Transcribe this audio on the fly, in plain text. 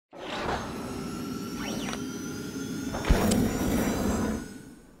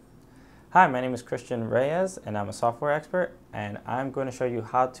Hi, my name is Christian Reyes and I'm a software expert, and I'm going to show you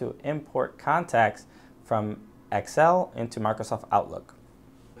how to import contacts from Excel into Microsoft Outlook.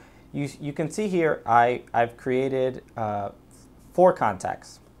 You can see here I've created 4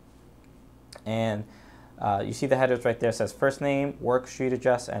 contacts, and you see the headers right there. It says first name, work street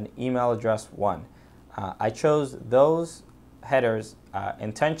address, and email address 1. I chose those headers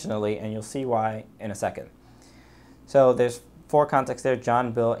intentionally, and you'll see why in a second. So there's 4 contacts there: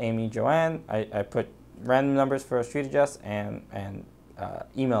 John, Bill, Amy, Joanne. I put random numbers for a street address and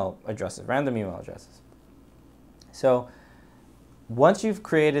email addresses, random email addresses. So once you've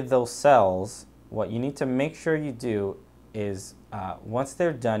created those cells, what you need to make sure you do is once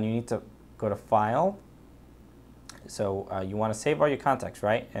they're done, you need to go to File. So you want to save all your contacts,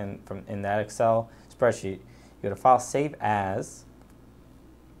 right? And in that Excel spreadsheet, you go to File, Save As.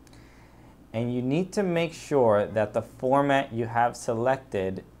 And you need to make sure that the format you have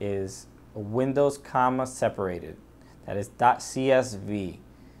selected is Windows comma separated. That is .csv.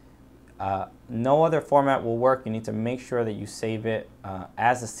 No other format will work. You need to make sure that you save it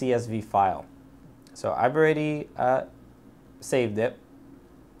as a CSV file. So I've already saved it.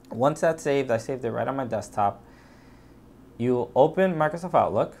 Once that's saved, I saved it right on my desktop. You open Microsoft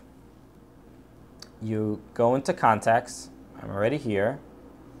Outlook. You go into Contacts. I'm already here.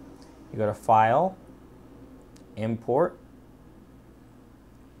 You go to File, Import,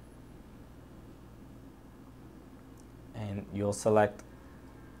 and you'll select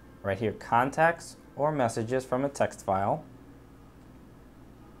right here Contacts or Messages from a text file.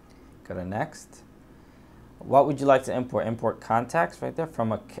 Go to Next. What would you like to import? Import contacts right there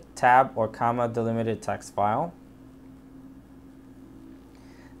from a tab or comma delimited text file.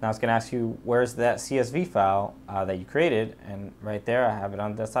 Now it's going to ask you where's that CSV file that you created, and right there I have it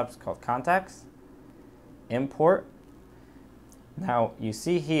on the desktop. It's called Contacts. Import. Now you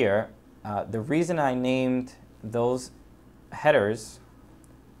see here the reason I named those headers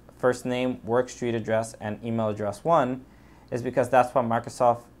first name, work street address, and email address 1 is because that's what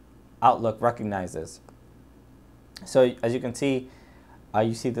Microsoft Outlook recognizes. So as you can see,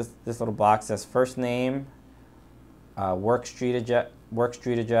 you see this little box that says first name, work street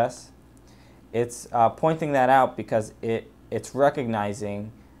address. It's pointing that out because it's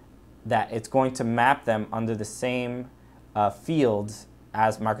recognizing that it's going to map them under the same fields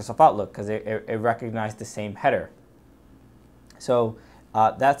as Microsoft Outlook because it recognized the same header. So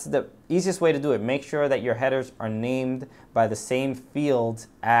that's the easiest way to do it. Make sure that your headers are named by the same fields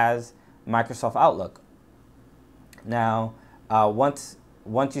as Microsoft Outlook. Now, once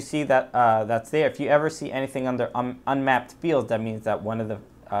you see that that's there, if you ever see anything under unmapped fields, that means that one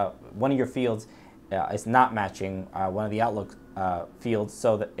of your fields is not matching one of the Outlook fields,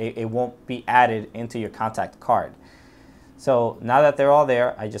 so that it won't be added into your contact card. So now that they're all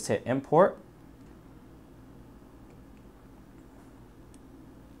there, I just hit Import,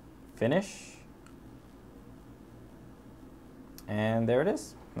 Finish, and there it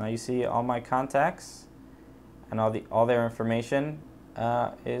is. Now you see all my contacts and all their information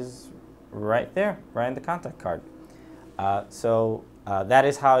is right there, right in the contact card. So that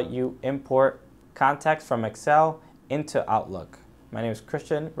is how you import contacts from Excel into Outlook. My name is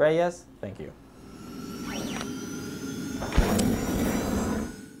Christian Reyes. Thank you.